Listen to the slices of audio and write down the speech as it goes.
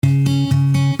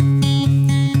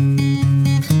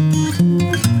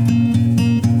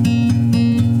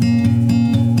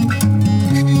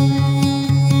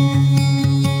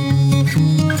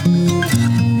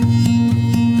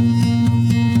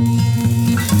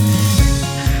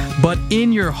But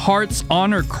in your hearts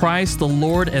honor Christ the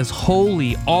Lord as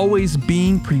holy, always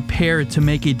being prepared to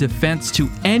make a defense to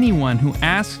anyone who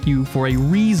asks you for a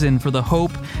reason for the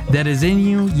hope that is in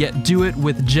you, yet do it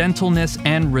with gentleness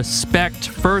and respect.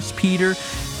 1 Peter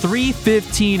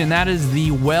 3:15, and that is the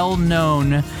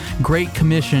well-known Great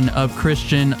Commission of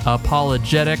Christian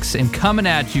Apologetics. And coming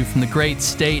at you from the great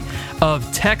state of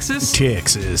Texas.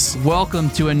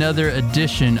 Welcome to another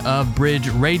edition of Bridge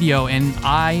Radio, and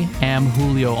I am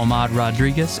Julio Ahmad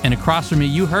Rodriguez. And across from me,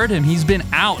 you heard him. He's been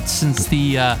out since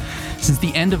the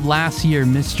end of last year,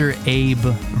 Mr. Abe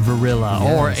Varilla,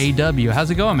 or AW. How's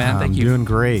it going, man? Thank you. Doing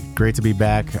great. Great to be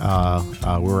back.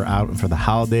 We're out for the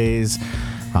holidays.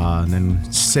 And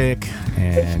then sick,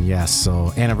 and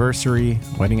so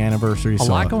wedding anniversary. A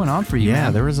lot going on for you,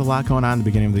 man. There was a lot going on at the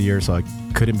beginning of the year, so I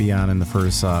couldn't be on in the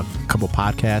first couple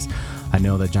podcasts. I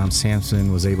know that John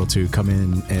Sampson was able to come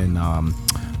in and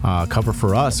cover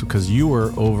for us because you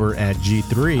were over at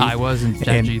G3. I wasn't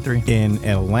at G3 in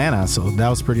Atlanta, so that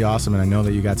was pretty awesome, and I know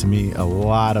that you got to meet a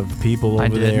lot of people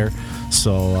over there.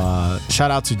 So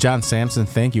shout out to John Sampson.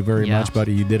 Thank you very much,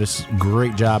 buddy. You did a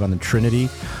great job on the Trinity,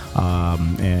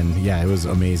 and it was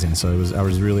amazing. So I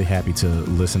was really happy to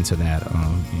listen to that.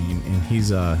 And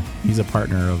he's a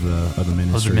partner of the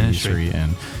ministry,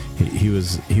 and he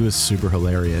was super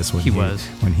hilarious when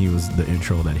he was the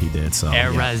intro that he did. So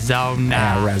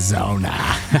Arizona.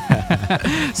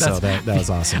 So that was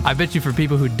awesome. I bet you for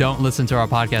people who don't listen to our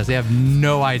podcast, they have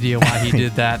no idea why he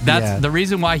did that. That's the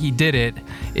reason why he did it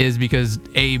is because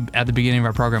Abe at the beginning of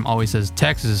our program always says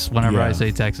Texas whenever I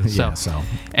say Texas. So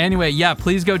anyway,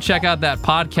 please go check out that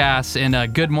podcast,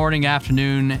 and good morning,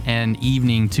 afternoon, and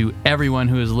evening to everyone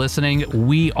who is listening.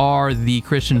 We are the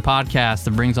Christian podcast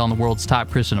that brings on the world's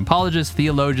top Christian apologists,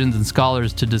 theologians, and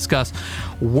scholars to discuss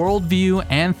worldview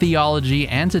and theology,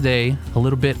 and today a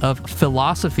little bit of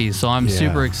philosophy. So I'm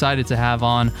super excited to have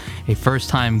on a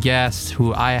first-time guest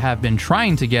who I have been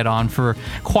trying to get on for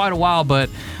quite a while, but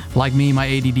like me, my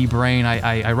ADD brain,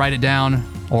 I write it down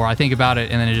or I think about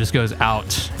it and then it just goes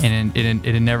out and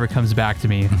it never comes back to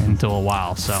me until a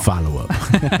while. So follow up.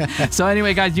 So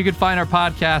anyway, guys, you can find our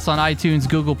podcast on iTunes,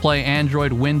 Google Play,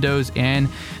 Android, Windows, and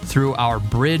through our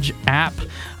Bridge app.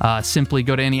 Simply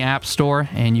go to any app store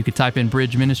and you can type in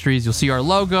Bridge Ministries. You'll see our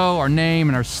logo, our name,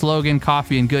 and our slogan,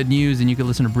 Coffee and Good News, and you can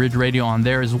listen to Bridge Radio on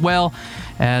there as well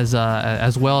as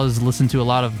listen to a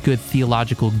lot of good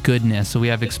theological goodness. So we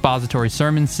have expository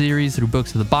sermon series through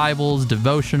books of the Bibles,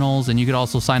 devotionals, and you could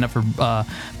also sign up for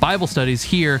Bible studies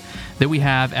here that we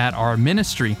have at our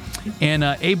ministry. And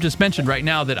Abe just mentioned right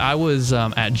now that I was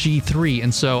at G3,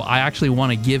 and so I actually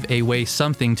want to give away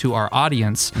something to our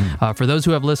audience. For those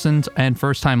who have listened and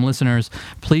first-time listeners,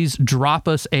 please drop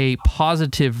us a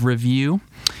positive review.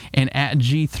 And at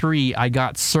G3, I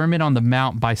got Sermon on the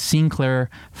Mount by Sinclair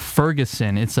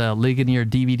Ferguson. It's a Ligonier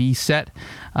DVD set.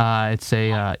 How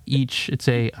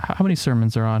many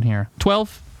sermons are on here?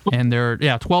 12? And they're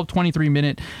 12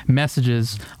 23-minute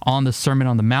messages on the Sermon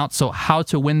on the Mount. So how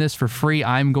to win this for free,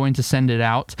 I'm going to send it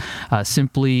out.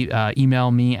 Simply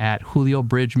email me at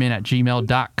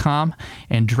juliobridgman@gmail.com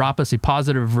and drop us a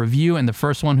positive review, and the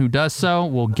first one who does so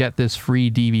will get this free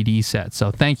DVD set.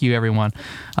 So thank you, everyone.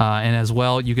 And as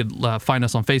well, you could find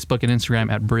us on Facebook and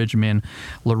Instagram at Bridgman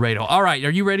Laredo. All right,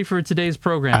 are you ready for today's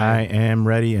program? I am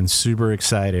ready and super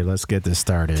excited. Let's get this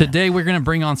started. Today we're going to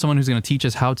bring on someone who's going to teach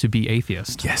us how to be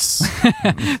atheist. Yes.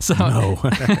 So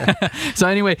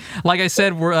anyway, like I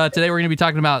said, today we're going to be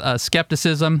talking about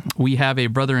skepticism. We have a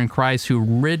brother in Christ who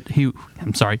wrote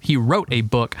a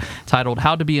book titled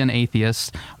How to Be an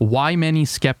Atheist, Why Many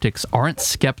Skeptics Aren't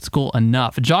Skeptical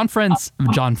Enough. John Frame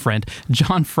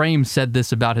said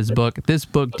this about his book. This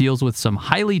book deals with some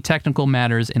highly technical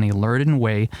matters in a learned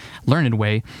way,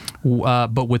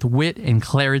 but with wit and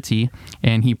clarity,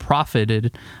 and he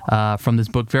profited from this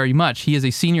book very much. He is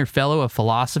a senior fellow of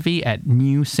philosophy at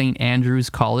New St.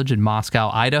 Andrews College in Moscow,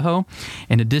 Idaho.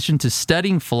 In addition to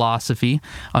studying philosophy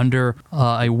under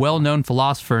a well-known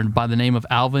philosopher by the name of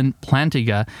Alvin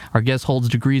Plantinga, our guest holds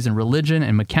degrees in religion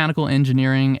and mechanical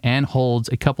engineering and holds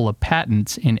a couple of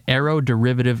patents in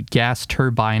aeroderivative gas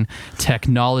turbine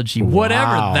technology. Wow.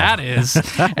 Whatever that is.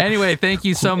 Anyway, thank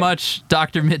you so much,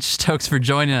 Dr. Mitch Stokes, for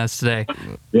joining us today.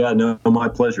 Yeah, no, my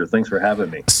pleasure. Thanks for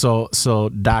having me. So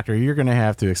Doctor, you're going to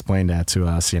have to explain that to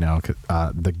us,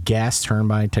 the gas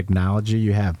turbine technology,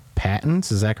 you have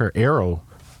patents, is that correct?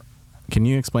 Can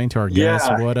you explain to our guests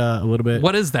what a little bit?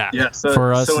 What is that? Yeah,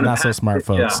 for us not so smart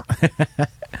folks. Yeah.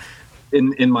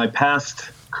 In my past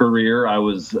career, I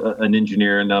was an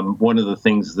engineer, and one of the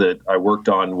things that I worked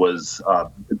on was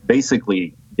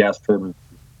basically gas turbine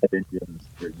engines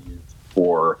that are used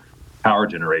for power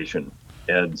generation.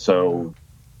 And so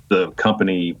the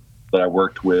company that I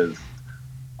worked with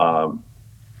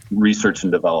researched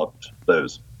and developed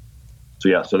those. So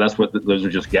yeah, so that's what those are,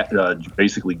 just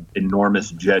basically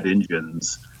enormous jet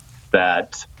engines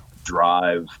that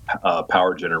drive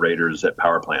power generators at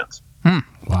power plants. Wow.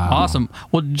 Awesome.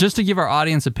 Well, just to give our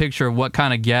audience a picture of what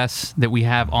kind of guests that we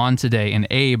have on today, and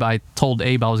Abe, I told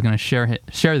Abe I was going to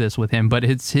share this with him, but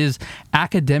it's his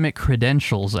academic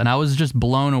credentials, and I was just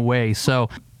blown away. So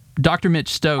Dr. Mitch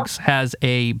Stokes has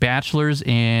a bachelor's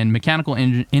in mechanical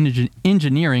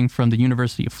engineering from the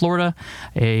University of Florida,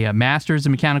 a master's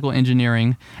in mechanical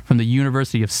engineering from the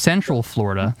University of Central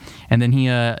Florida, and then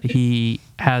he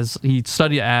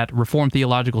studied at Reformed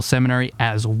Theological Seminary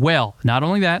as well. Not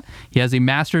only that, he has a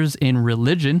master's in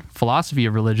religion, philosophy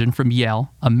of religion from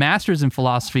Yale, a master's in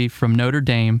philosophy from Notre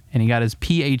Dame, and he got his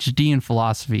PhD in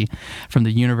philosophy from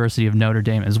the University of Notre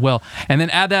Dame as well. And then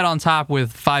add that on top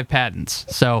with 5 patents.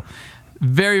 So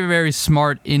very, very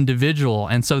smart individual.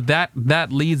 And so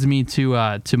that leads me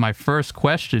to my first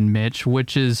question, Mitch,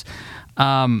 which is,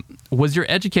 was your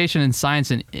education in science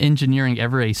and engineering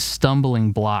ever a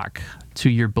stumbling block to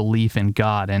your belief in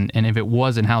God? And if it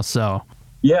wasn't, how so?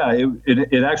 Yeah,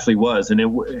 it actually was. And it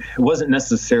wasn't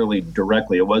necessarily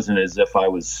directly. It wasn't as if I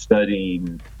was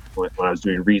studying when I was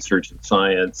doing research in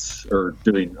science or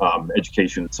doing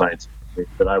education in science,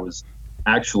 but I was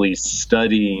actually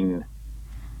studying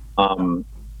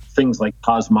things like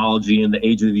cosmology and the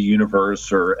age of the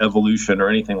universe or evolution or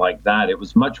anything like that. It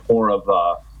was much more of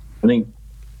I think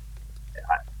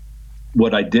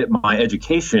what I did, my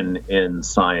education in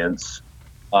science,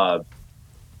 over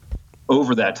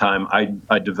that time,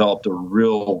 I developed a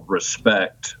real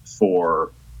respect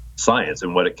for science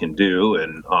and what it can do,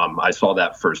 and I saw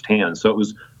that firsthand. So it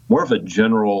was more of a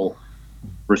general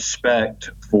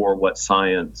respect for what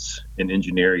science and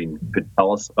engineering could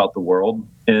tell us about the world,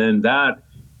 and that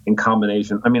in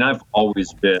combination, I mean, I've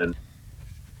always been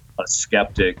a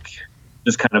skeptic,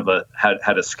 just kind of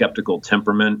had a skeptical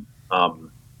temperament.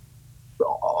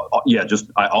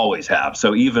 I always have.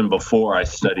 So even before I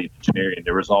studied engineering,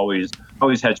 there was always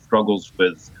had struggles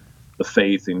with the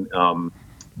faith and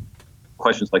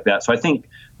questions like that. So I think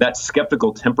that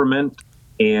skeptical temperament,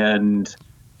 and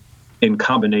in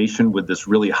combination with this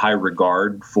really high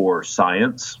regard for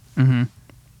science,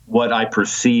 what I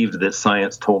perceived that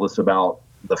science told us about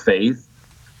the faith,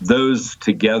 those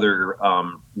together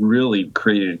really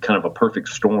created kind of a perfect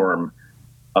storm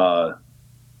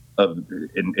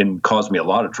and caused me a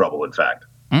lot of trouble, in fact.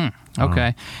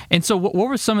 Okay. And so what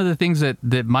were some of the things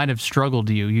that might have struggled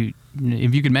you?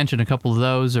 If you could mention a couple of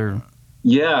those, or...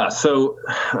 Yeah. So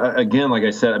again, like I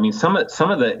said, I mean, some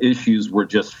of the issues were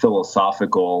just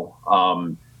philosophical,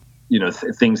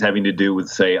 things having to do with,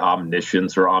 say,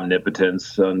 omniscience or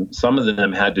omnipotence. And some of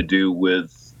them had to do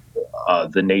with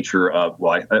the nature of,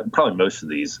 probably most of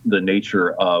these, the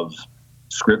nature of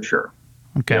Scripture.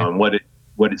 Okay. And what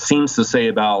it seems to say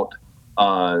about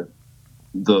the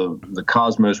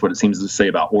cosmos, what it seems to say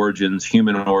about origins,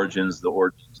 human origins, the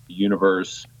origins of the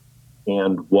universe,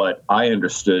 and what I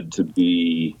understood to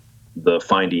be the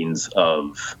findings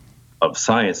of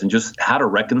science, and just how to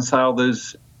reconcile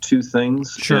those two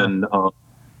things. Sure. And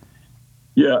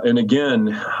and again,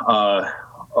 a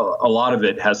lot of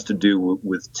it has to do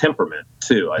with temperament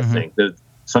too. I think that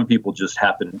some people just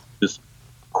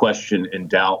question and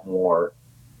doubt more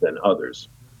than others.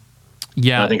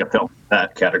 Yeah, and I think I fell in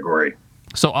that category.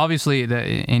 So obviously,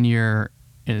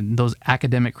 in those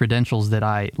academic credentials that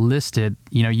I listed,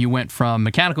 you went from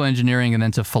mechanical engineering and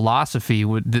then to philosophy.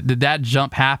 Did that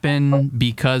jump happen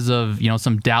because of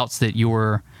some doubts that you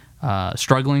were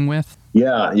struggling with?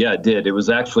 Yeah, it did. It was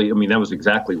actually, that was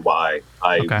exactly why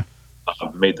I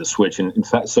made the switch. And in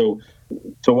fact, so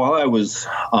while I was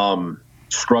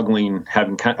struggling,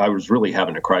 I was really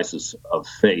having a crisis of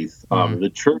faith.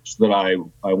 The church that I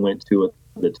went to at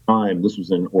the time, this was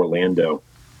in Orlando,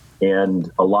 and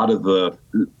a lot of the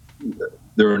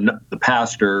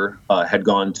pastor had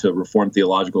gone to Reformed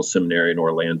Theological Seminary in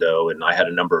Orlando, and I had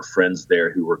a number of friends there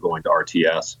who were going to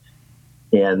RTS,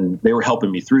 and they were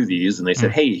helping me through these, and they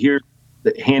said, "Hey,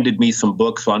 handed me some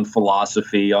books on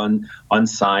philosophy, on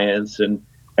science," and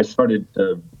I started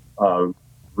to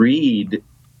read,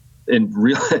 and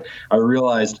I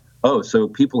realized, so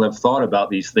people have thought about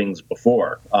these things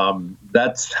before.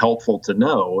 That's helpful to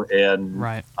know. And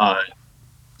right.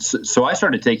 So I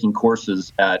started taking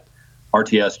courses at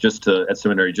RTS at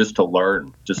seminary, just to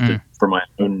learn, for my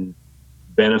own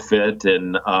benefit.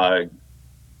 And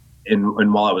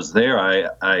while I was there,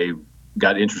 I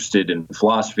got interested in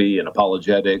philosophy and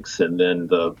apologetics. And then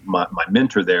my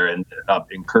mentor there ended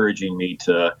up encouraging me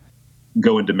to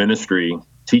go into ministry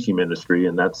teaching ministry,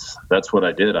 and that's what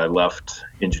I did. I left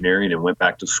engineering and went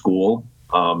back to school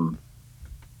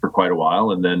for quite a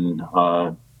while, and then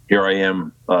here I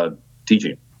am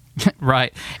teaching.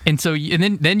 Right. And so,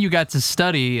 and then you got to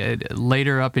study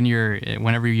later up in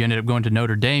whenever you ended up going to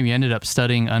Notre Dame, you ended up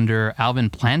studying under Alvin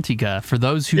Plantinga. For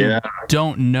those who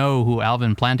don't know who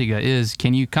Alvin Plantinga is,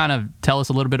 can you kind of tell us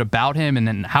a little bit about him? And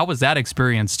then how was that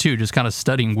experience too, just kind of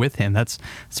studying with him? It's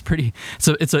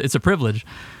a privilege.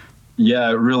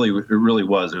 Yeah, it really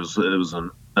was. It was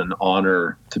an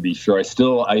honor, to be sure. I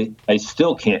still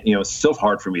can't, it's still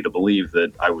hard for me to believe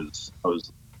that I was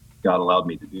God allowed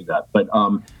me to do that. But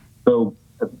so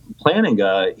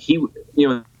Plantinga, he,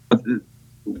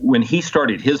 when he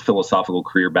started his philosophical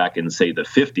career back in, say, the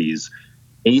 50s,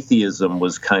 atheism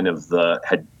was kind of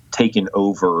had taken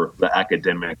over the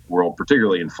academic world,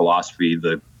 particularly in philosophy.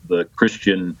 The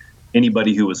Christian,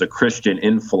 anybody who was a Christian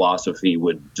in philosophy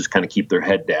would just kind of keep their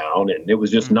head down, and it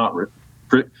was just not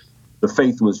the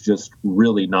faith was just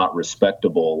really not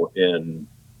respectable in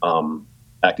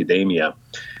academia.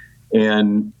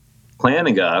 And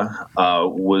Plantinga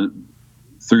was,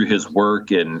 through his work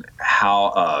and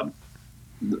how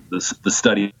the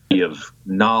study of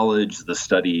knowledge, the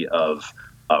study of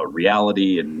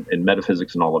reality and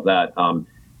metaphysics and all of that,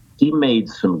 he made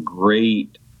some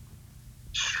great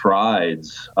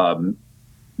strides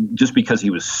just because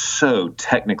he was so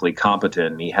technically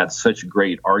competent and he had such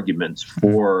great arguments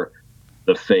for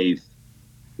the faith.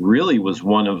 Really was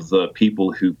one of the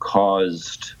people who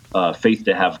caused faith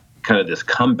to have kind of this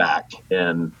comeback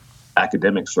in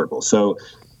academic circles. So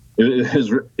it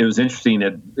was interesting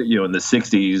that, in the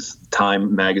 60s,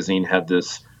 Time magazine had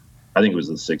this, I think it was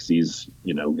the 60s,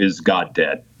 is God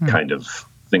dead kind of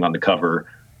thing on the cover.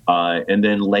 And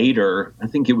then later, I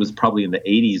think it was probably in the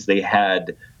 80s, they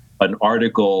had an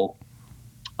article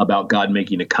about God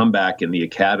making a comeback in the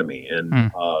academy.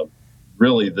 And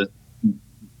really the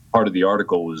part of the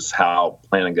article was how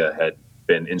Plantinga had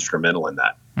been instrumental in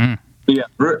that. Yeah,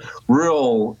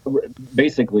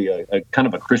 basically a kind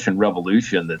of a Christian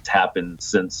revolution that's happened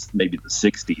since maybe the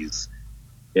 60s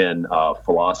in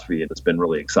philosophy, and it's been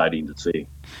really exciting to see.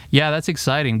 Yeah, that's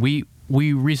exciting. We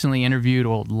recently interviewed,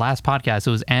 last podcast,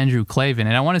 it was Andrew Klavan,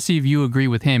 and I want to see if you agree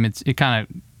with him. It's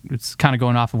kind of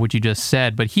going off of what you just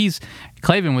said, but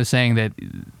Klavan was saying that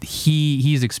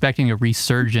he's expecting a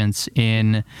resurgence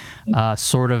in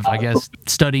sort of, I guess,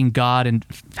 studying God and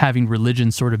having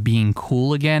religion sort of being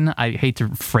cool again. I hate to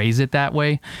phrase it that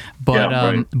way,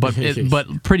 but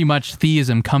but pretty much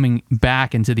theism coming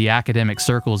back into the academic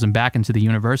circles and back into the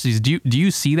universities. Do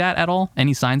you see that at all?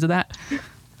 Any signs of that?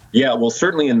 Yeah, well,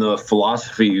 certainly in the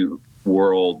philosophy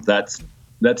world, that's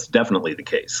definitely the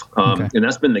case. And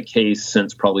that's been the case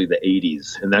since probably the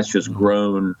 80s. And that's just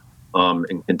grown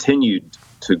and continued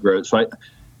to grow. So,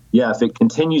 if it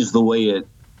continues the way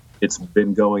it's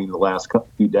been going the last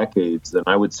few decades, then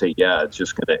I would say, it's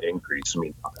just going to increase. I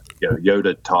mean,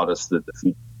 Yoda taught us that the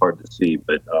future is hard to see,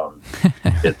 but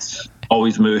it's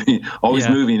always moving,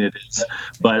 moving it is.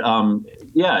 But,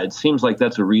 it seems like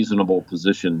that's a reasonable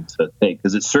position to take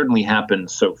because it certainly happened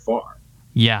so far.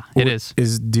 Yeah, it is.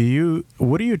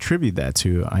 What do you attribute that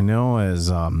to? I know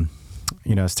as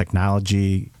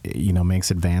technology,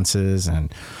 makes advances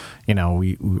and,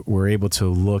 we're able to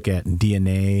look at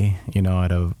DNA,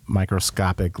 at a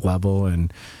microscopic level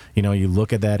and, you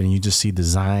look at that and you just see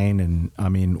design. And I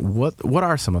mean, what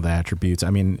are some of the attributes? I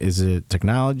mean, is it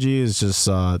technology? Is just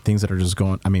things that are just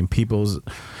going, I mean, people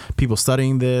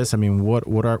studying this? I mean,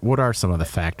 what are some of the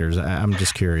factors? I'm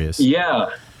just curious.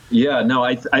 Yeah, no,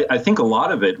 I think a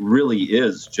lot of it really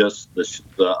is just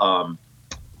the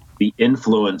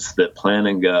influence that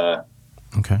Plantinga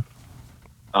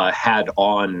had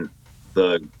on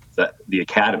the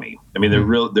academy. I mean,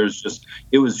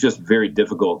 it was just very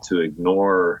difficult to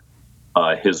ignore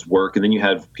his work. And then you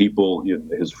have people,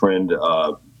 his friend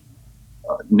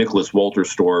Nicholas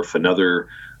Wolterstorff, another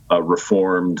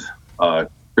Reformed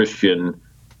Christian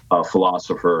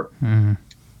philosopher.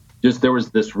 Just there was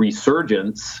this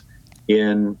resurgence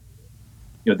in,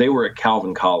 they were at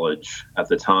Calvin College at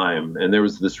the time, and there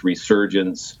was this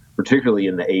resurgence, particularly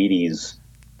in the 80s,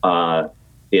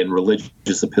 in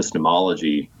religious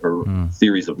epistemology or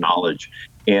theories of knowledge.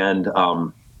 And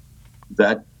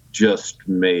that just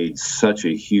made such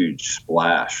a huge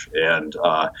splash. And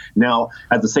now,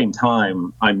 at the same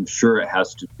time, I'm sure it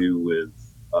has to do with,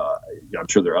 I'm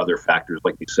sure there are other factors,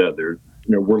 like you said,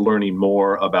 we're learning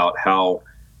more about how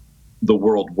the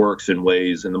world works in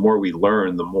ways, and the more we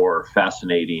learn, the more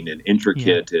fascinating and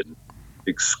intricate and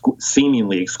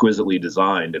seemingly exquisitely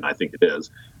designed, and I think it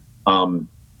is.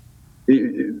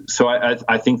 So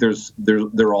I think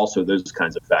there are also those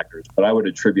kinds of factors, but I would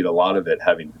attribute a lot of it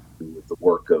having to do with the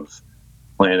work of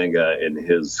Plantinga and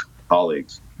his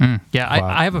colleagues. Yeah, wow.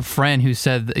 I have a friend who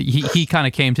said that he kind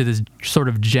of came to this sort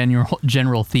of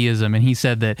general theism, and he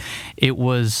said that it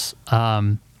was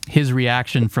his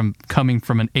reaction from coming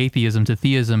from an atheism to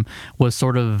theism was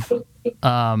sort of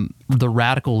the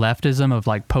radical leftism of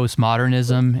like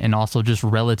postmodernism and also just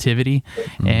relativity,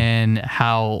 and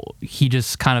how he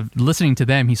just kind of listening to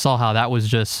them, he saw how that was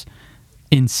just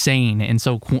insane. And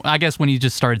so I guess when he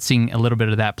just started seeing a little bit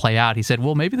of that play out, he said,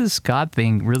 well, maybe this God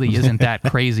thing really isn't that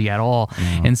crazy at all.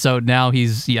 And so now I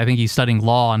think he's studying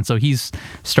law, and so he's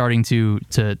starting to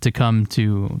come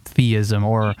to theism,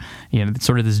 or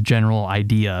sort of this general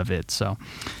idea of it. So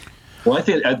well, I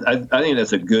think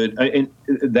that's a good, and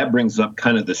that brings up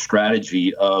kind of the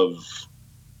strategy of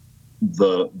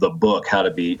the book, how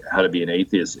to be an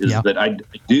atheist, is that I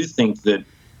do think that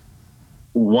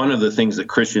one of the things that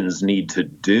Christians need to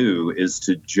do is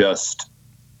to just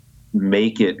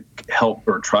make it help,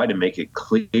 or try to make it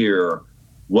clear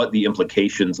what the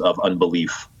implications of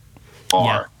unbelief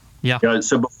are. Yeah.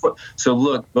 So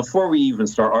look, before we even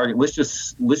start arguing, let's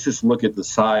just look at the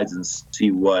sides and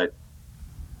see what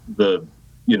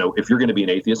if you're going to be an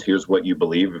atheist, here's what you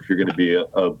believe. If you're going to be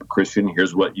a Christian,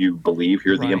 here's what you believe.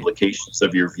 Here are the implications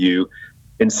of your view.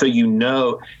 And so and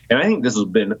I think this has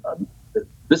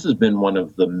been one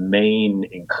of the main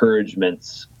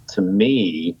encouragements to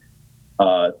me,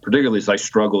 particularly as I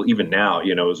struggle even now,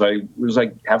 as I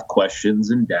have questions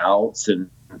and doubts. And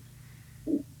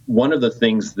one of the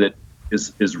things that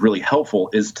is really helpful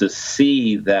is to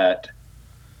see that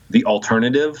the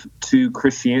alternative to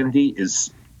Christianity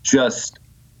is just,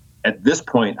 at this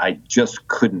point, I just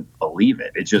couldn't believe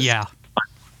it. It's just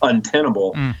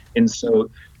untenable. And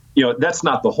so, that's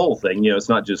not the whole thing. It's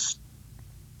not just,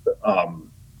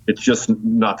 it's just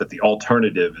not that the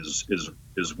alternative is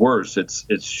worse. It's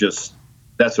just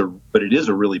but it is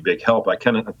a really big help. I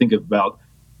think about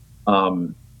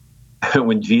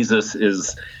when Jesus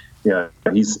is,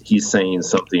 he's saying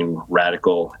something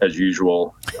radical as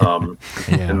usual in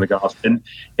the gospel,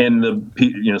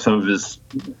 and some of his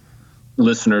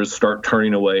listeners start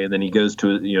turning away, and then he goes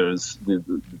to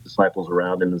the disciples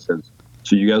around him and says,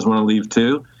 "So you guys want to leave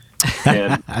too?"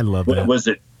 And I love that. Was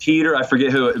it Peter? I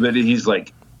forget who, but he's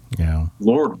like,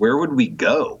 Lord, where would we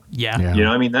go? Yeah.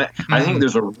 I mean, that I think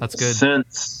there's a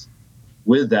sense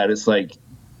with that. It's like,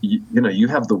 you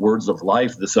have the words of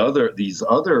life. These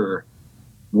other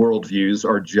worldviews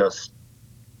are just,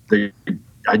 I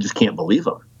just can't believe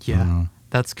them. Yeah.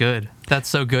 That's good. That's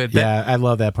so good. Yeah, I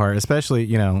love that part, especially,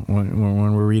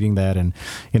 when we're reading that, and,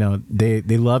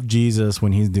 they love Jesus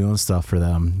when he's doing stuff for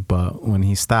them, but when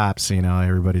he stops,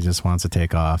 everybody just wants to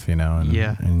take off,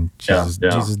 and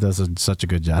Jesus does such a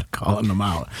good job calling them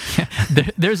out.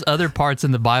 There's other parts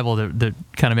in the Bible that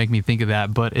kind of make me think of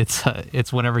that, but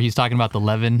it's whenever he's talking about the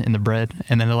leaven in the bread,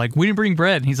 and then they're like, we didn't bring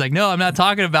bread. And he's like, no, I'm not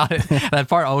talking about it. That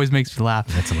part always makes me laugh.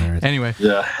 That's hilarious. Anyway.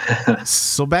 Yeah.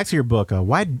 So back to your book.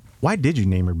 Why did you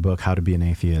name your book How to Be an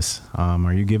Atheist?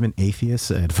 Are you giving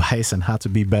atheists advice on how to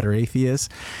be better atheists?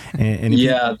 And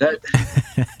it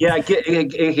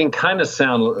can kind of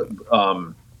sound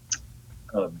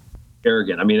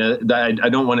arrogant. I mean, I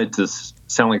don't want it to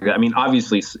sound like that. I mean,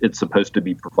 obviously it's supposed to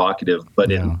be provocative, but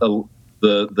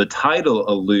the title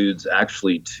alludes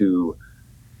actually to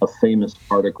a famous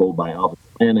article by Alvin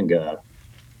Plantinga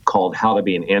called "How to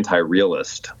Be an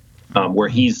Anti-Realist," where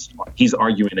he's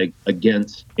arguing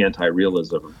against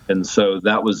anti-realism, and so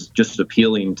that was just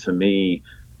appealing to me.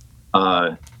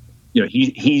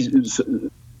 He's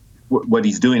what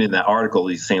he's doing in that article.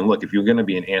 He's saying, look, if you're going to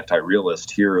be an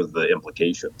anti-realist, here are the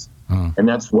implications, and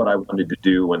that's what I wanted to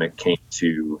do when it came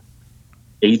to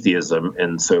atheism.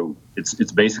 And so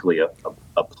it's basically a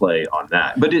play on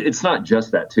that, but it's not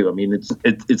just that too. I mean,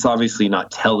 it's obviously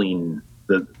not telling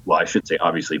I should say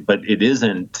obviously, but it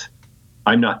isn't.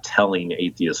 I'm not telling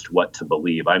atheists what to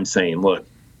believe. I'm saying, look,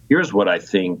 here's what I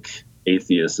think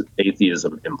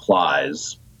atheism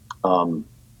implies. And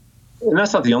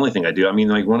that's not the only thing I do. I mean,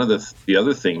 like, one of the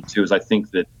other things too is I think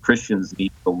that Christians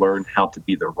need to learn how to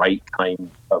be the right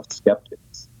kind of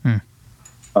skeptics.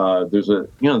 There's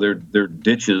there are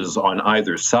ditches on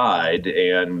either side,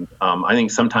 and I think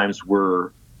sometimes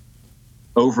we're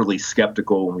overly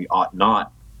skeptical when we ought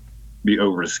not be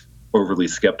overly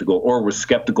skeptical, or we're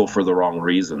skeptical for the wrong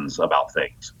reasons about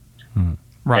things.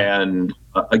 Right. And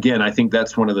again, I think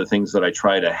that's one of the things that I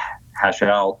try to hash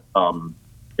out,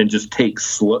 and just take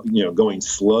going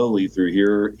slowly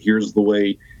through here's the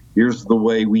way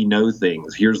we know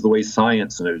things. Here's the way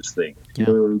science knows things.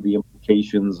 Here are the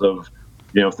implications of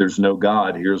if there's no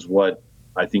God, here's what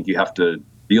I think you have to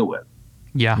deal with.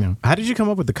 Yeah. How did you come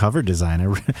up with the cover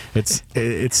design?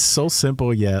 It's so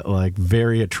simple yet like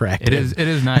very attractive. It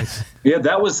is nice. Yeah,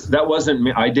 that wasn't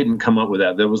me. I didn't come up with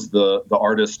that. That was the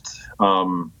artist,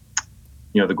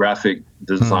 the graphic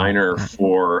designer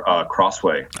for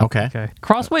Crossway. Okay.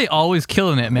 Crossway always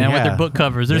killing it, man, with their book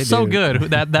covers. They're so good.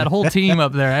 That whole team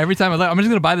up there. Every time I'm just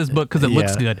gonna buy this book because it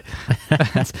looks good.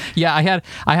 Yeah, I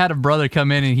had a brother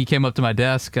come in and he came up to my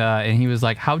desk and he was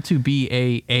like, "How to be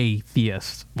a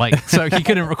atheist?" Like, so he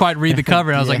couldn't quite read the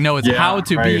cover, and I was like, "No, it's how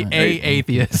to be a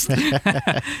atheist."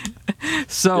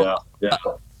 So. Yeah.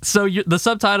 So the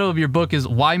subtitle of your book is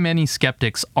Why Many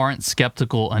Skeptics Aren't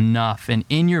Skeptical Enough. And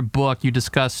in your book, you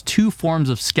discuss two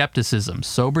forms of skepticism,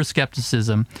 sober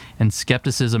skepticism and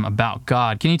skepticism about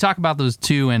God. Can you talk about those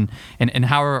two and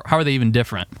how are they even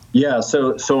different? Yeah,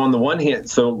 so on the one hand,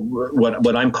 so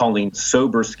what I'm calling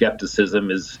sober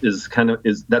skepticism is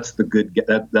that's the good,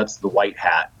 that's the white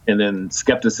hat. And then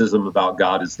skepticism about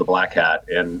God is the black hat.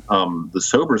 And the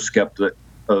sober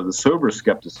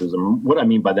skepticism, what I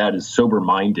mean by that is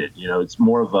sober-minded. It's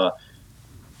more of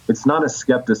it's not a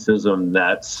skepticism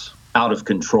that's out of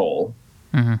control,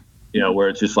 where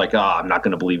it's just like, I'm not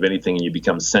going to believe anything, and you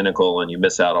become cynical and you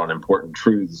miss out on important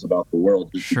truths about the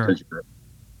world just because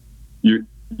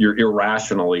you're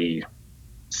irrationally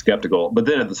skeptical. But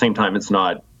then at the same time,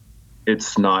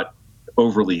 it's not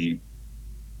overly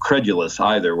credulous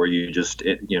either, where you just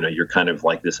you're kind of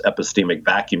like this epistemic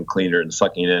vacuum cleaner and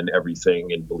sucking in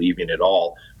everything and believing it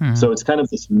all. So it's kind of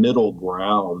this middle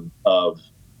ground of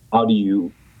how do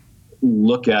you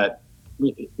look at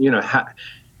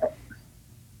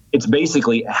it's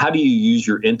basically how do you use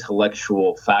your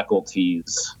intellectual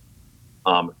faculties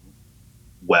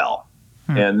well.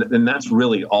 And that's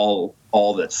really all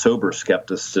that sober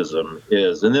skepticism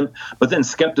is. But then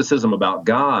skepticism about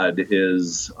God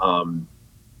is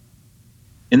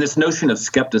and this notion of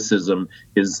skepticism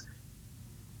is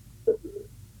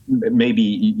maybe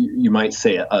you might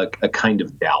say a kind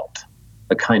of doubt,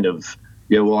 a kind of,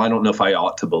 I don't know if I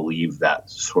ought to believe that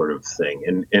sort of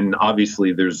thing. And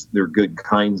obviously there's good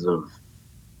kinds of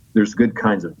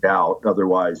doubt.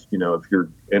 Otherwise, if you're,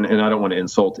 and I don't want to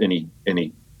insult any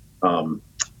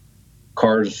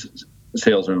cars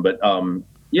salesman, but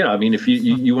if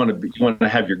you want to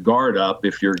have your guard up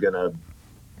if you're going to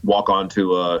walk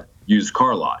onto a used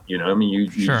car lot, you want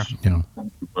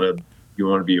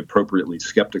to be appropriately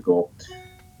skeptical.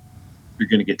 You're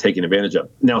going to get taken advantage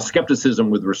of. Now, skepticism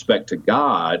with respect to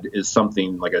God is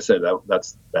something, like I said,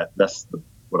 that's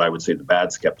what I would say the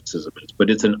bad skepticism is. But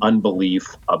it's an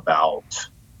unbelief about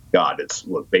God. It's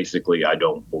basically I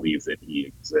don't believe that He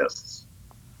exists.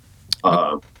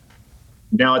 Now,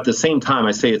 at the same time,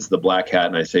 I say it's the black hat,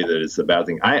 and I say that it's the bad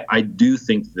thing. I do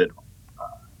think that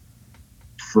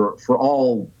for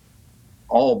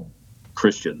all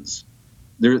Christians,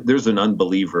 there's an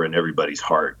unbeliever in everybody's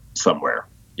heart somewhere.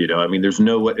 There's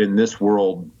no, in this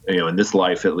world, in this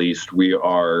life at least,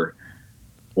 we'll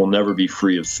never be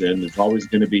free of sin. There's always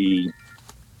going to be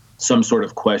some sort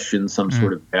of question, some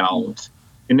sort of doubt.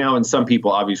 And now in some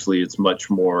people, obviously, it's much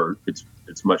more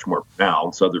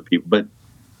pronounced. Other people, but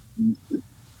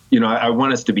I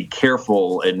want us to be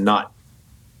careful and not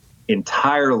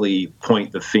entirely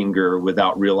point the finger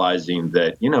without realizing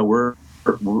that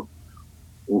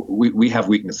we have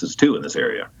weaknesses too in this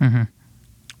area.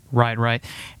 Right.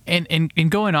 And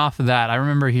going off of that, I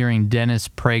remember hearing Dennis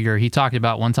Prager. He talked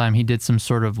about one time he did some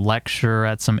sort of lecture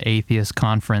at some atheist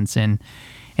conference, and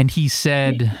he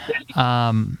said,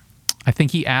 I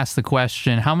think he asked the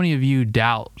question, how many of you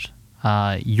doubt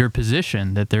your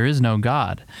position that there is no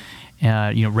God?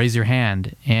 Raise your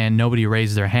hand, and nobody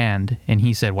raised their hand. And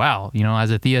he said, wow,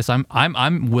 as a theist,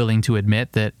 I'm willing to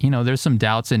admit that, there's some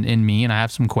doubts in me and I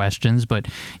have some questions, but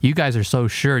you guys are so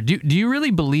sure. Do you really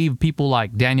believe people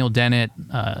like Daniel Dennett,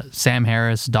 Sam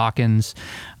Harris, Dawkins,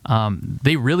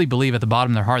 they really believe at the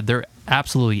bottom of their heart there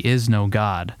absolutely is no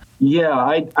God? Yeah,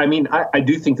 I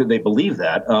do think that they believe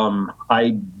that.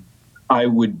 I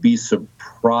would be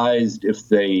surprised if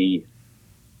they,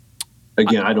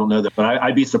 again, I don't know that, but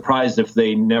I'd be surprised if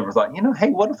they never thought, hey,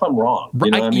 what if I'm wrong?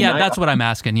 That's what I'm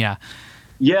asking. Yeah.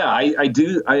 Yeah, I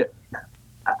do.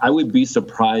 I would be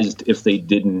surprised if they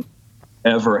didn't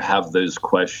ever have those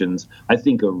questions. I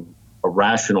think a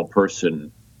rational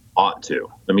person ought to.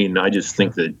 I just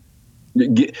think that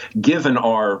given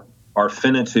our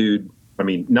finitude,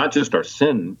 not just our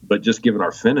sin, but just given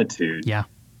our finitude,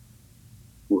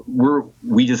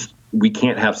 we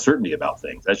can't have certainty about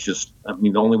things. That's just,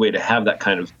 the only way to have that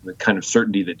kind of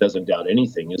certainty that doesn't doubt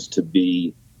anything is to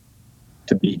be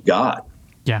God.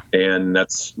 Yeah. And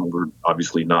we're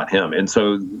obviously not him. And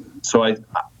so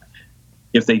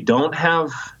if they don't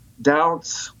have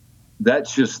doubts,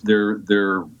 that's just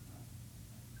they're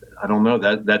I don't know,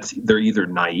 that's they're either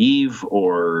naive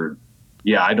or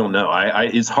I don't know.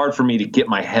 It's hard for me to get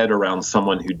my head around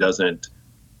someone who's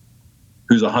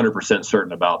 100%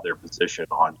 certain about their position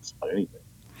on just about anything.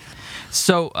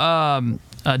 So,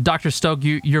 Dr. Stoke,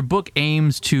 your book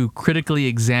aims to critically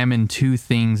examine two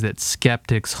things that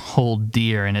skeptics hold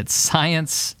dear, and it's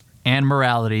science and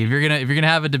morality. If you're gonna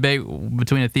have a debate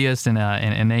between a theist and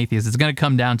an atheist, it's gonna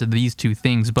come down to these two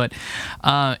things. But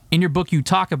in your book, you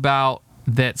talk about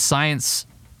that science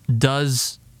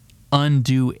does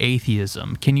undo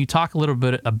atheism. Can you talk a little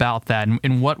bit about that? And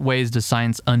in what ways does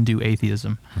science undo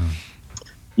atheism?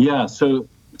 Yeah. So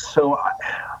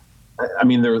I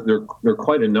mean, there are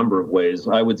quite a number of ways.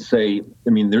 I would say, I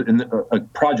mean, a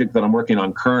project that I'm working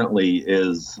on currently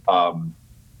is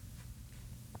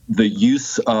the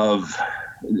use of,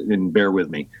 and bear with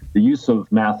me, the use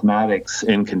of mathematics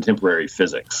in contemporary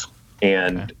physics,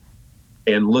 and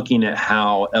looking at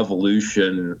how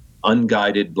evolution,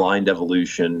 unguided blind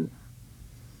evolution,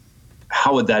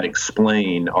 how would that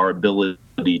explain our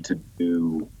ability to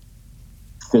do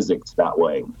physics that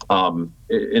way?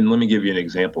 And let me give you an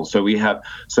example.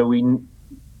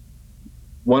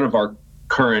 One of our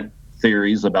current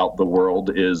theories about the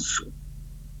world is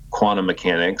quantum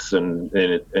mechanics, and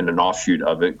an offshoot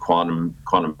of it, quantum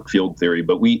field theory.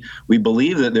 But we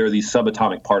believe that there are these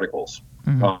subatomic particles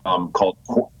called,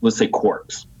 let's say,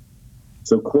 quarks.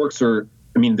 So quarks are,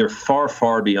 I mean, they're far,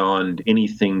 far beyond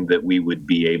anything that we would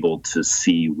be able to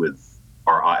see with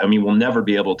our eye. I mean, we'll never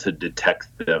be able to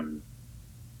detect them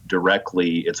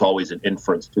directly. It's always an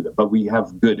inference to them, but we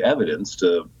have good evidence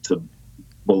to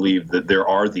believe that there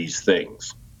are these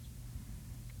things.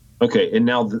 Okay, and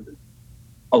now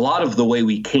a lot of the way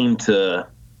we came to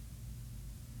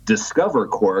discover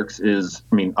quarks is,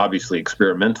 I mean, obviously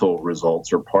experimental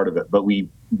results are part of it, but we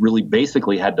really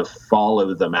basically had to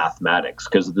follow the mathematics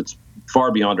because it's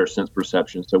far beyond our sense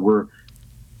perception. So we're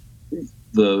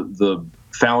the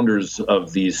founders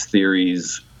of these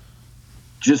theories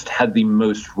just had the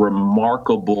most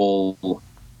remarkable,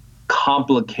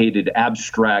 complicated,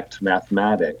 abstract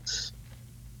mathematics.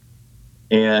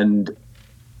 And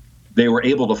they were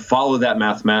able to follow that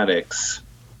mathematics,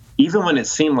 even when it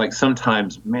seemed like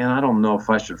sometimes, man, I don't know if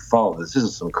I should follow this. This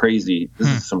is some crazy,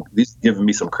 this is giving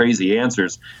me some crazy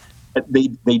answers.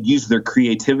 They'd use their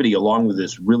creativity along with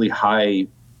this really high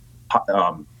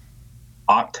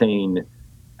octane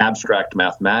abstract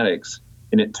mathematics.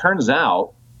 And it turns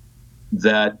out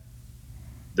that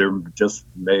there just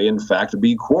may, in fact,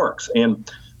 be quarks. And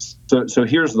so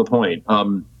here's the point.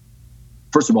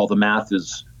 First of all, the math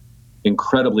is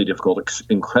incredibly difficult,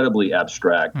 incredibly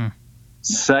abstract.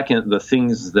 Second, the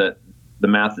things that the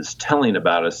math is telling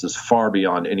about us is far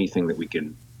beyond anything that we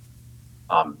can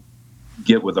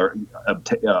get with our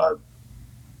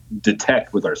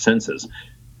detect with our senses.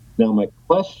 Now, my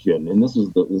question, and this is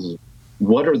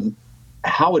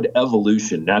how would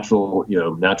evolution,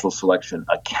 natural selection,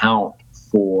 account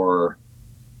for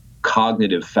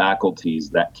cognitive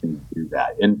faculties that can do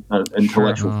that, and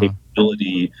intellectual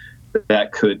capability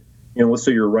that could, let's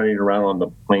say you're running around on the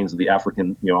plains of the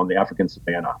African, on the African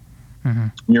savannah.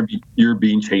 You're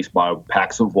being chased by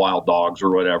packs of wild dogs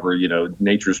or whatever.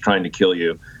 Nature's trying to kill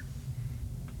you.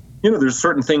 There's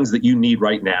certain things that you need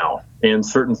right now, and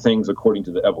certain things, according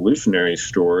to the evolutionary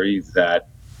story, that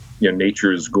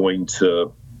nature is going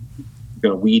to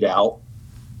weed out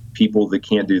people that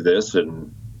can't do this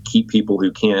and keep people who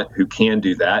can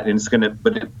do that. And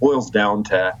but it boils down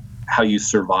to how you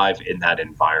survive in that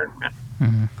environment.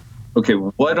 Okay,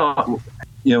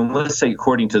 let's say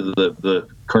according to the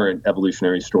current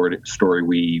evolutionary story,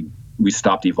 we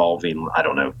stopped evolving, I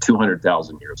don't know,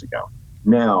 200,000 years ago.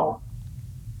 Now,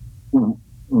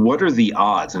 what are the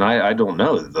odds? And I don't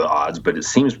know the odds, but it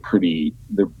seems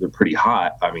they're pretty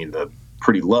high. I mean,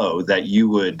 pretty low that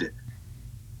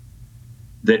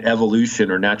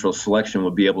evolution or natural selection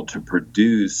would be able to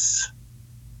produce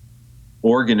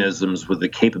organisms with the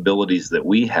capabilities that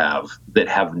we have that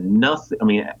have nothing. I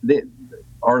mean,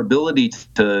 our ability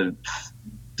to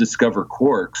discover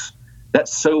quarks,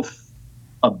 that's so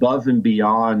above and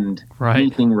beyond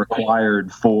anything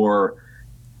required for,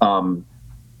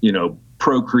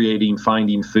 procreating,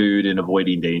 finding food, and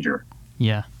avoiding danger.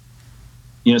 Yeah.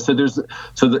 Here's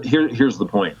the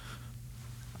point.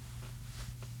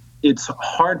 It's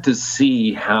hard to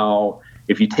see how,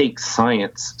 if you take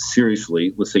science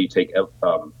seriously, let's say you take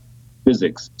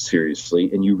physics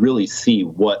seriously, and you really see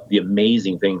what the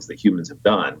amazing things that humans have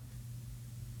done,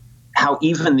 how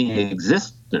even the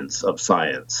existence of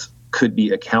science could be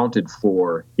accounted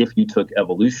for if you took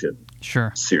evolution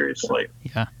seriously.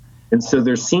 Yeah. And so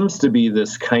there seems to be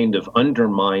this kind of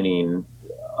undermining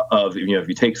of, if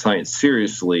you take science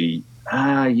seriously,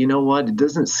 you know what? It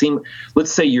doesn't seem.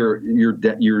 Let's say you're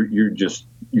not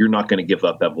going to give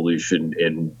up evolution,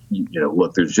 and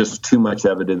look, there's just too much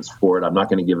evidence for it. I'm not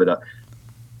going to give it up.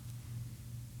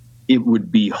 It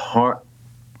would be hard.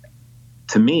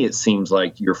 To me, it seems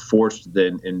like you're forced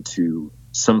then into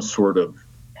some sort of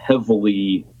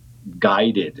heavily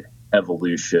guided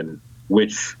evolution,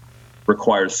 which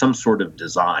requires some sort of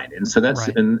design. And so that's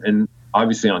right. And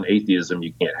obviously on atheism,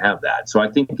 you can't have that. So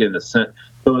I think in a sense,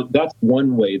 so that's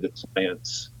one way that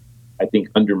science, I think,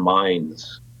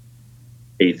 undermines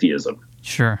atheism.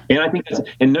 Sure. And I think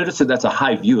and notice that that's a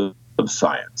high view of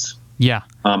science. Yeah.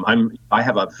 I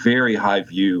have a very high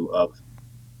view of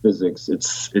physics.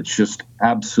 It's just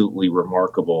absolutely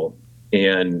remarkable.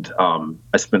 And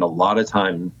I spend a lot of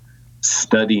time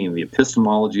studying the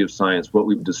epistemology of science, what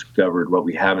we've discovered, what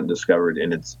we haven't discovered,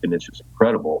 and it's just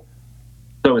incredible.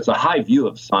 So it's a high view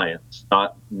of science,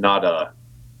 not a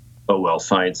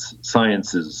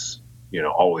science is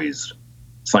always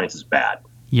science is bad.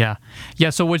 Yeah.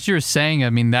 So what you're saying,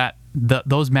 I mean, that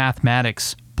those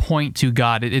mathematics point to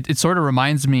God. It sort of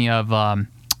reminds me of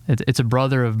it's a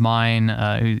brother of mine.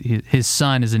 His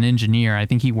son is an engineer. I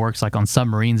think he works like on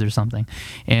submarines or something.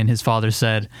 And his father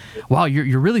said, "Wow,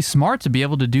 you're really smart to be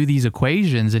able to do these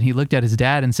equations." And he looked at his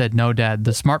dad and said, "No, Dad,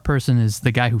 the smart person is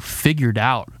the guy who figured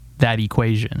out that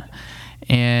equation."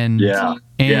 And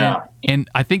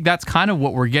I think that's kind of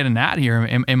what we're getting at here.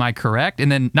 Am I correct?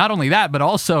 And then not only that, but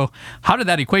also, how did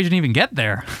that equation even get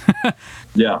there?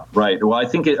 Yeah, right. Well, I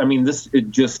think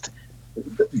the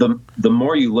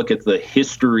more you look at the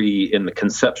history and the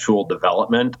conceptual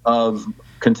development of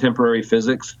contemporary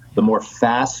physics, the more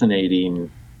fascinating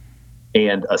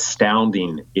and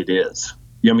astounding it is.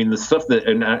 I mean, the stuff that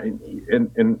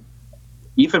and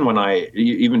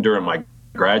even during my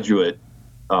graduate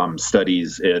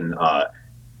studies in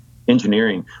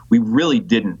engineering, we really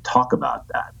didn't talk about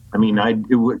that. I mean, I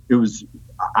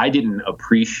didn't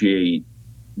appreciate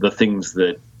the things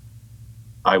that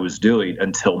I was doing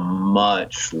until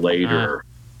much later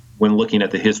when looking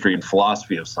at the history and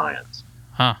philosophy of science.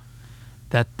 Huh.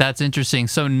 That's interesting.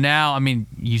 So now, I mean,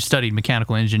 you studied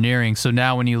mechanical engineering. So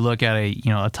now when you look at a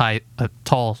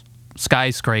tall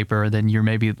skyscraper, then you're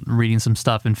maybe reading some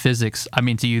stuff in physics. I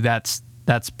mean, to you, that's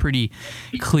pretty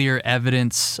clear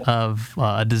evidence of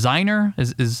a designer.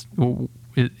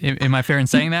 Am I fair in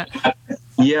saying that?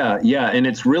 Yeah, and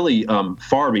it's really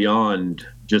far beyond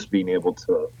just being able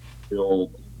to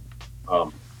build,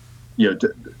 to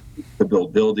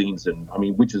build buildings, and I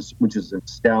mean, which is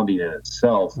astounding in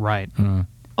itself. Right.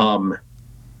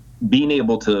 Being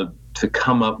able to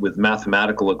come up with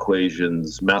mathematical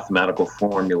equations, mathematical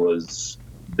formulas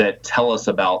that tell us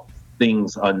about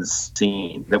things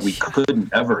unseen that we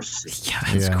couldn't ever see. Yeah,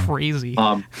 that's crazy.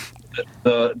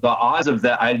 The odds of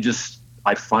that,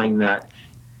 I find that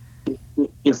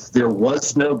if there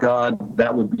was no God,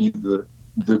 that would be the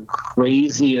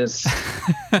craziest.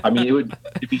 I mean, it'd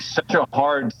be such a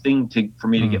hard thing for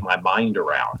me to get my mind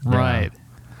around. Right.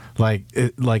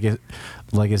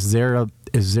 Is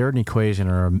there an equation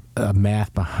or a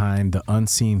math behind the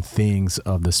unseen things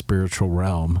of the spiritual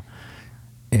realm?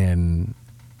 And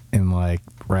there's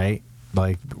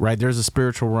a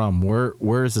spiritual realm.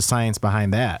 Where is the science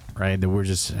behind that? Right, that we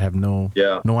just have no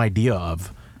idea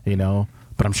of.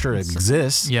 But I'm sure it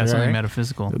exists. Yeah, right? something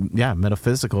metaphysical. Yeah,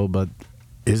 metaphysical. But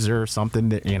is there something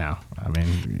that I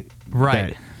mean,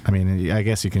 right? I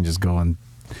guess you can just go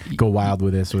wild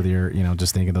with this with your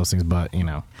just thinking those things. But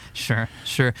Sure.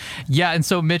 Yeah, and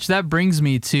so Mitch, that brings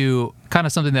me to kind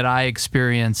of something that I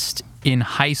experienced in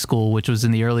high school, which was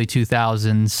in the early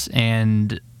 2000s,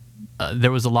 and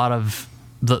there was a lot of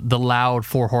the loud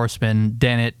four horsemen: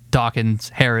 Dennett, Dawkins,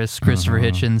 Harris, Christopher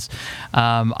Hitchens.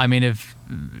 I mean,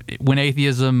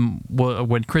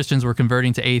 when Christians were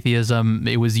converting to atheism,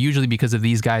 it was usually because of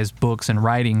these guys' books and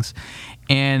writings.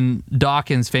 And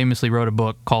Dawkins famously wrote a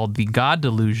book called The God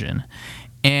Delusion.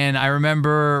 And I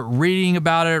remember reading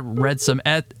about it, read some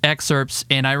excerpts,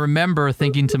 and I remember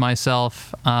thinking to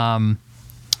myself,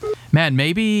 man,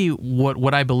 maybe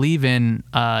what I believe in,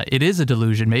 it is a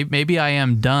delusion. Maybe I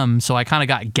am dumb, so I kind of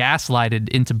got gaslighted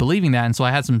into believing that, and so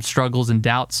I had some struggles and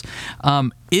doubts.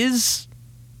 Is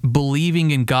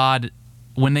believing in God,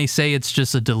 when they say it's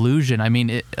just a delusion, I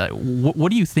mean,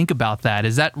 what do you think about that?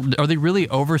 Are they really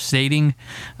overstating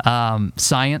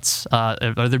science?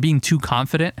 Are they being too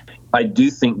confident? I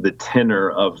do think the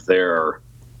tenor of their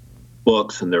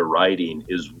books and their writing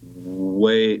is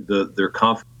way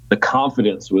the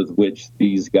confidence with which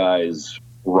these guys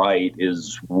write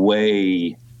is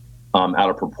way out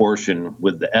of proportion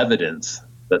with the evidence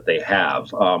that they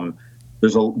have.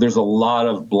 There's a lot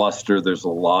of bluster. There's a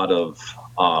lot of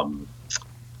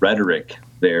rhetoric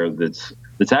there that's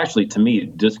actually, to me,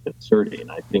 disconcerting.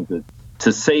 I think that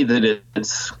to say that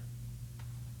it's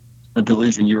a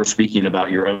delusion, you were speaking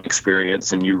about your own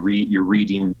experience, and you're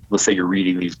reading, let's say you're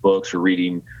reading these books or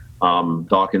reading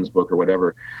Dawkins' book or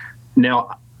whatever.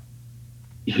 Now,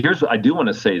 I do want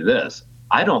to say this.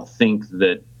 I don't think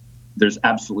that there's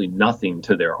absolutely nothing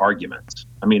to their arguments.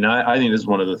 I mean, I think this is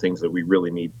one of the things that we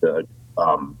really need to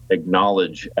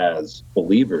acknowledge as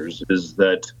believers is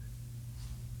that,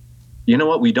 you know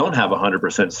what, we don't have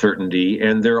 100% certainty,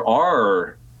 and there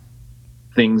are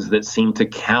things that seem to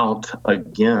count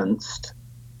against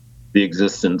the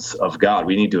existence of God.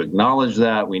 We need to acknowledge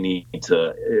that. We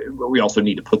also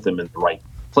need to put them in the right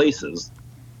places.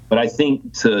 But I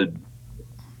think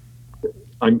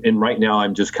right now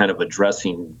I'm just kind of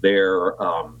addressing their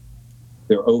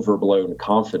overblown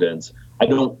confidence.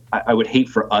 I would hate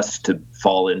for us to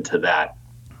fall into that,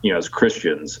 as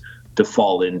Christians, to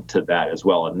fall into that as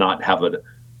well and not have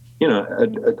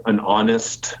an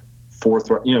honest,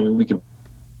 forthright, we can.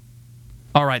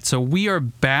 All right, so we are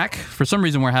back. For some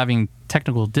reason, we're having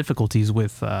technical difficulties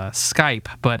with Skype.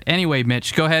 But anyway,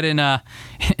 Mitch, go ahead and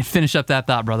finish up that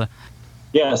thought, brother.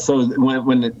 Yeah. So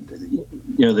when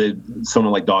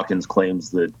someone like Dawkins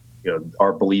claims that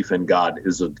our belief in God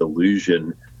is a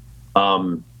delusion,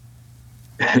 obviously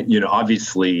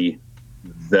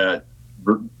that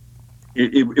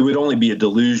it would only be a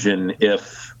delusion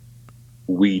if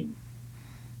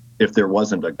there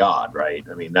wasn't a God, right?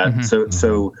 I mean that. Mm-hmm.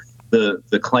 So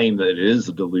the claim that it is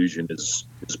a delusion is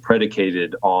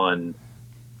predicated on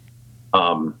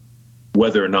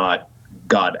whether or not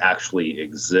God actually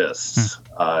exists.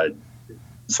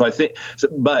 So I think,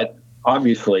 but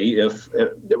obviously,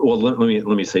 let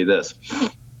me say this.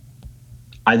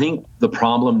 I think the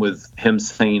problem with him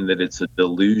saying that it's a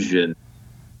delusion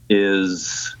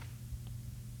is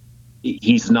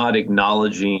he's not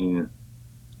acknowledging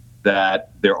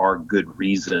that there are good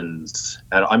reasons.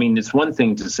 I mean, it's one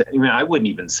thing to say, I wouldn't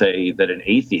even say that an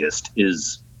atheist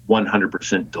is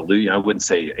 100% delusion. I wouldn't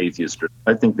say atheist.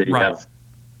 I think they have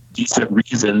decent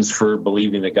reasons for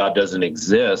believing that God doesn't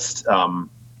exist.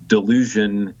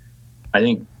 Delusion, I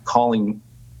think, calling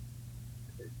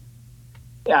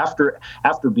after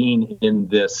being in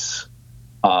this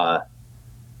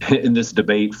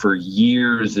debate for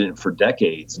years and for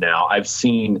decades now, I've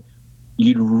seen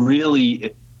you'd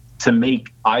really, to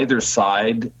make either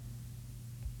side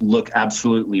look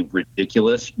absolutely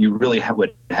ridiculous, you really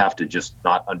would have to just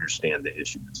not understand the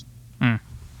issues.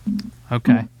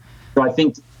 Okay. So I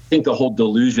think the whole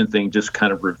delusion thing just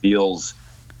kind of reveals,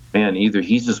 man, either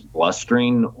he's just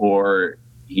blustering or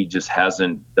he just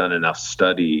hasn't done enough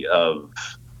study of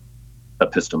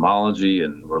epistemology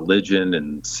and religion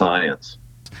and science.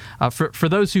 For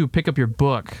those who pick up your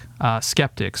book,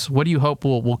 Skeptics, what do you hope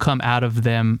will come out of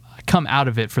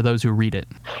it for those who read it?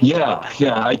 Yeah.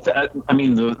 I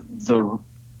mean, the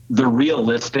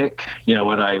realistic,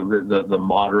 the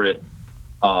moderate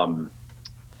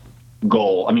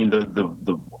goal. I mean,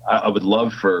 I would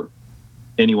love for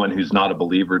anyone who's not a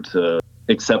believer to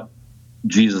accept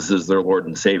Jesus as their Lord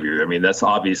and Savior. I mean, that's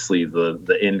obviously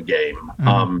the end game.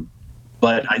 Mm-hmm.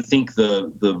 But I think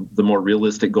the more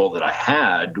realistic goal that I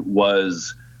had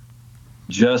was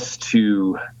just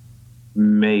to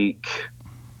make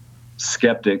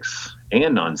skeptics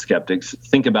and non-skeptics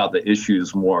think about the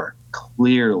issues more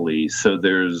clearly. So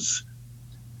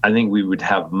I think we would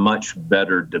have much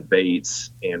better debates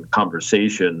and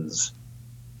conversations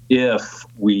if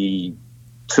we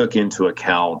took into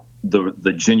account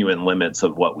the genuine limits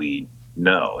of what we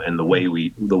know and the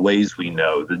ways we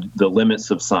know, the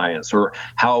limits of science, or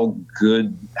how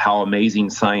amazing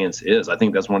science is. I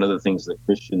think that's one of the things that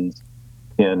Christians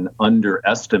can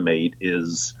underestimate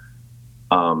is,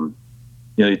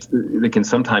 they can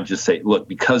sometimes just say, look,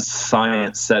 because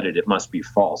science said it must be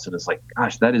false. And it's like,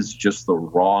 gosh, that is just the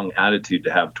wrong attitude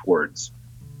to have towards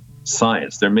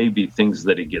science. There may be things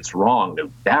that it gets wrong, no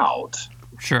doubt,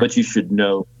 sure, but you should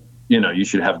know, you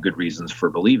should have good reasons for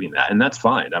believing that. And that's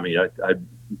fine. I mean, I'd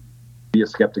be a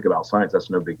skeptic about science. That's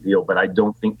no big deal. But I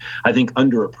think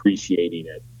underappreciating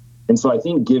it. And so I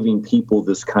think giving people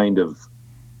this kind of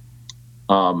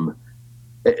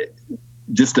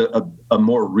just a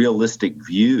more realistic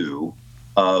view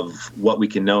of what we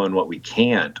can know and what we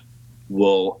can't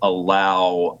will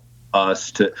allow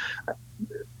us to,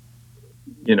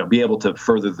 be able to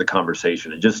further the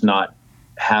conversation and just not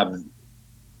have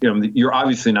you're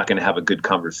obviously not going to have a good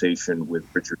conversation with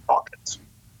Richard Dawkins.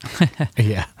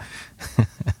 Yeah.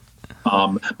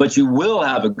 But you will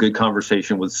have a good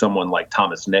conversation with someone like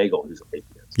Thomas Nagel, who's an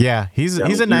atheist. Yeah, he's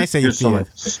a nice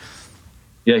atheist.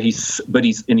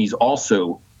 He's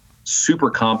also super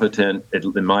competent,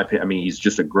 in my opinion. I mean, he's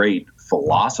just a great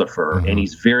philosopher, and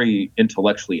he's very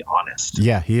intellectually honest.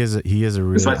 Yeah, he is a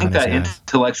really. So I think that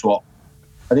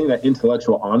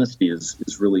intellectual honesty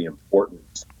is really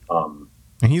important.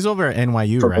 And he's over at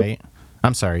NYU, right?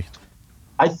 I'm sorry.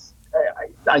 I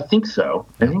think so.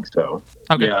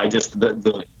 Okay. Yeah,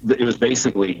 it was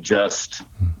basically just,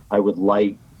 I would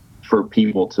like for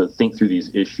people to think through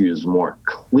these issues more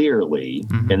clearly,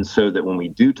 and so that when we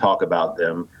do talk about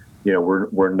them,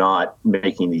 we're not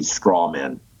making these straw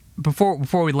men.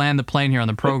 Before we land the plane here on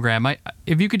the program,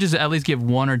 if you could just at least give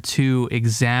one or two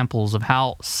examples of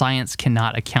how science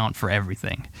cannot account for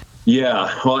everything.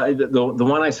 Yeah, well, the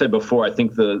one I said before, I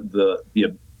think the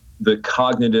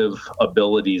cognitive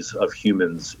abilities of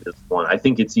humans is one. I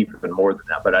think it's even more than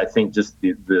that, but I think just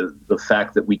the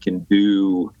fact that we can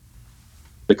do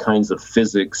the kinds of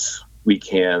physics we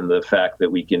can, the fact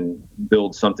that we can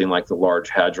build something like the Large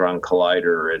Hadron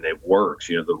Collider and it works,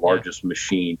 the largest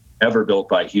machine ever built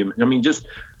by human. I mean, just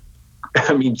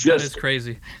that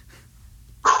is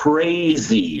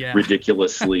crazy,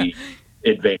 ridiculously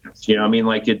advanced. I mean,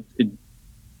 like it.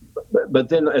 But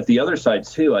then at the other side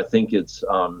too, I think it's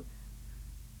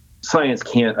science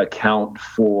can't account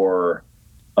for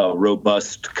a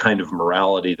robust kind of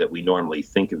morality that we normally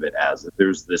think of it as. That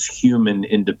there's this human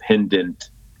independent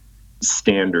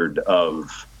standard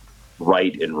of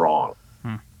right and wrong.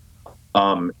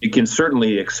 It can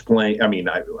certainly explain. I mean,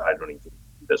 I don't even do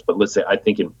this, but let's say I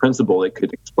think in principle it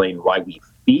could explain why we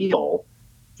feel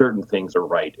certain things are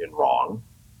right and wrong.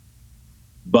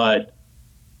 But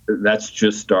that's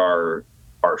just our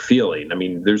feeling. I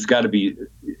mean, there's got to be,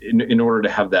 in order to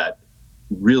have that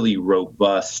really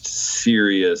robust,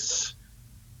 serious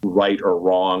right or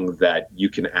wrong that you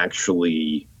can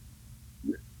actually,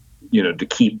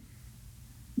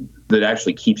 that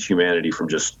actually keeps humanity from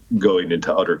just going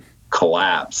into utter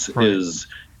collapse, right, is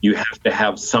you have to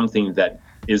have something that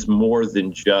is more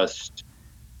than just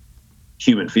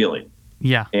human feeling.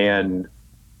 Yeah. And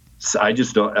I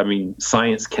just don't, I mean,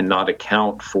 science cannot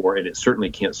account for, and it certainly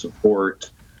can't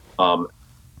support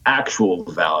actual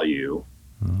value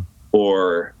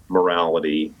or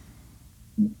morality.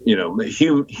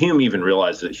 Hume even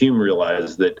realized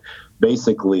that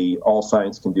basically all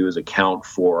science can do is account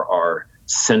for our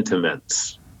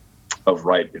sentiments of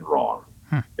right and wrong.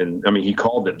 And I mean, he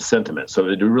called them sentiments. So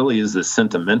it really is this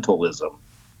sentimentalism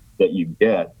that you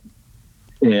get.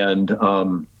 And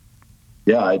so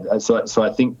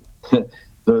I think,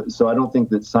 so I don't think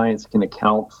that science can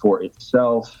account for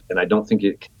itself, and I don't think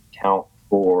it can account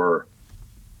for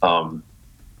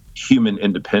human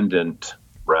independent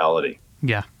morality.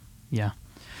 Yeah.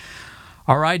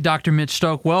 All right, Dr. Mitch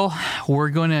Stoke. Well, we're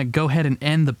going to go ahead and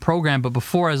end the program, but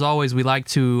before, as always, we like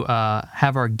to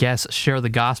have our guests share the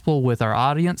gospel with our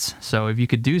audience. So if you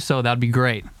could do so, that'd be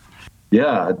great.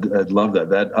 Yeah, I'd love that.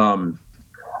 That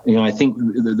I think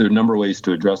there are a number of ways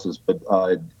to address this, but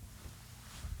God,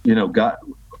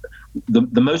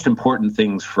 the most important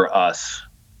things for us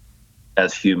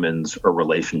as humans are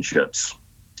relationships,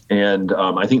 and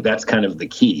I think that's kind of the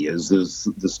key. Is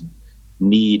this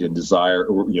need and desire?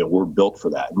 We're built for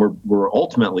that. And we're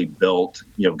ultimately built.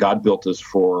 God built us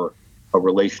for a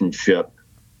relationship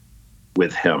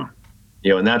with Him.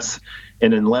 And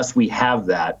unless we have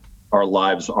that, our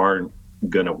lives aren't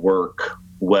going to work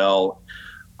well.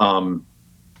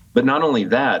 But not only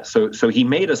that, so He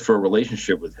made us for a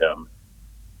relationship with Him.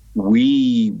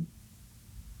 We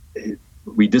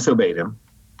disobeyed Him.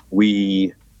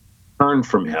 We turned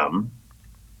from Him.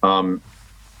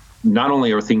 Not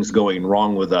only are things going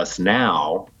wrong with us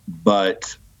now,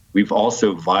 but we've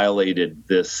also violated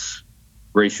this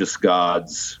gracious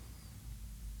God's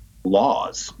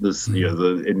laws. This, the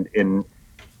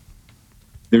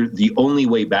only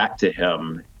way back to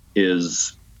Him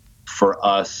is for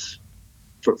us,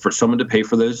 for someone to pay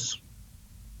for those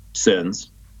sins,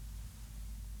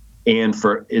 and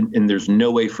there's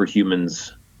no way for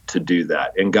humans to do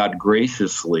that. And God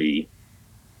graciously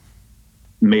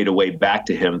made a way back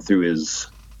to Him through His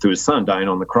Son dying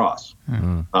on the cross.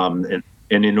 Mm-hmm.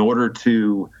 And in order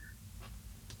to,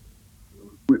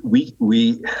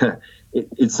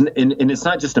 it's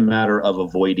not just a matter of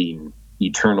avoiding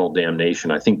eternal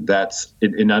damnation. I think that's,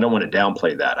 and I don't want to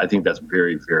downplay that. I think that's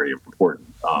very, very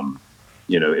important.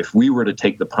 If we were to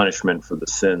take the punishment for the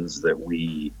sins that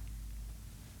we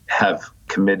have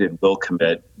committed, will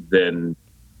commit, then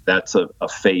that's a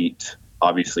fate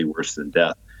obviously worse than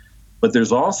death. But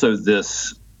there's also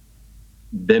this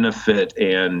benefit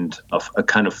and a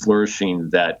kind of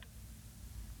flourishing that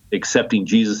accepting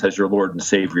Jesus as your Lord and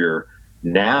Savior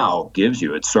now gives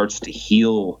you. It starts to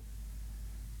heal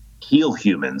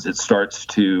humans. It starts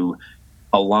to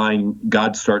align,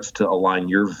 God starts to align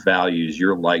your values,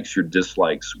 your likes, your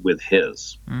dislikes with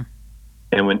His.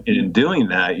 And when in doing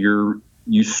that, you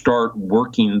start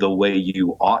working the way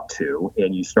you ought to,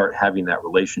 and you start having that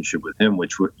relationship with Him,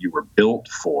 which you were built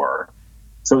for.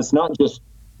 So it's not just,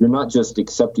 you're not just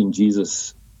accepting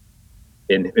Jesus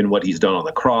in what He's done on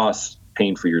the cross,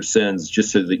 paying for your sins,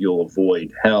 just so that you'll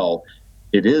avoid hell.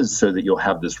 It is so that you'll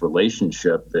have this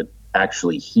relationship that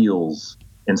actually heals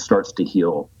and starts to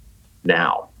heal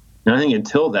now. And I think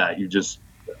until that, you just,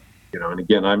 and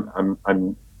again,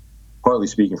 I'm partly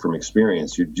speaking from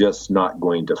experience, you're just not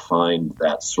going to find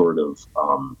that sort of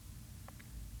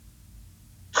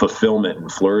fulfillment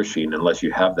and flourishing unless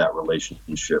you have that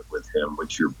relationship with Him,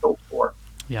 which you're built for.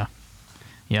 Yeah.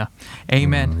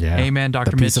 Amen. Amen,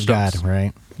 Dr. Mitch Stokes. The peace of God,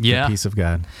 right? Yeah. The peace of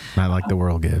God, not like the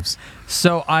world gives.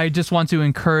 So I just want to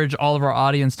encourage all of our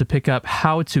audience to pick up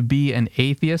How to Be an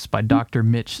Atheist by Dr.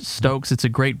 Mitch Stokes. It's a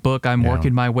great book. I'm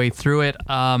working my way through it.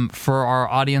 For our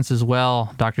audience as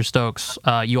well, Dr. Stokes,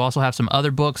 you also have some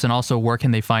other books, and also where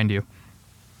can they find you?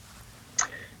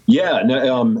 Yeah,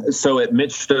 so at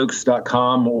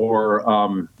mitchstokes.com,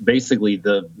 or basically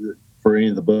for any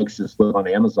of the books, just look on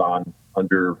Amazon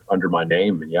under my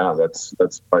name, and that's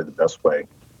probably the best way to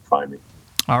find me.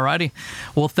 All righty.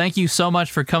 Well, thank you so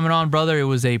much for coming on, brother. It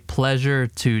was a pleasure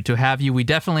to have you. We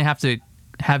definitely have to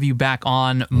have you back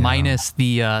on, minus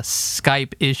the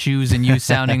Skype issues and you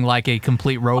sounding like a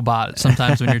complete robot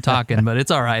sometimes when you're talking, but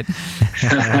it's all right.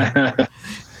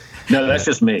 No, that's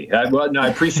just me. I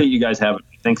appreciate you guys having me.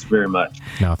 Thanks very much.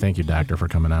 No, thank you, Doctor, for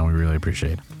coming on. We really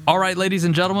appreciate it. All right, ladies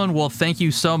and gentlemen, well, thank you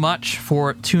so much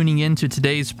for tuning in to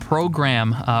today's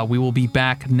program. We will be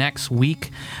back next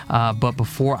week. But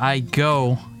before I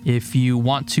go, if you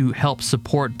want to help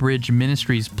support Bridge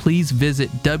Ministries, please visit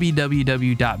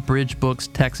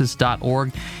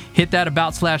www.bridgebooks.texas.org. Hit that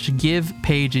about/give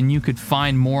page and you could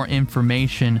find more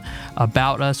information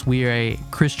about us. We are a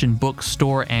Christian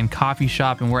bookstore and coffee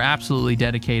shop, and we're absolutely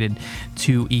dedicated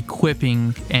to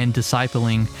equipping and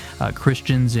discipling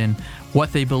Christians in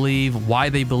what they believe, why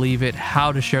they believe it,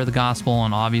 how to share the gospel,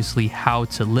 and obviously how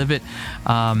to live it.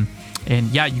 And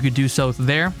you could do so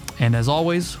there. And as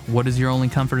always, what is your only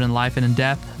comfort in life and in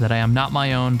death? That I am not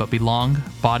my own, but belong,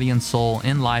 body and soul,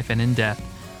 in life and in death,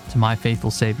 to my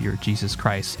faithful Savior, Jesus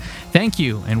Christ. Thank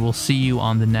you, and we'll see you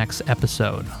on the next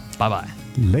episode. Bye-bye.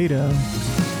 Later.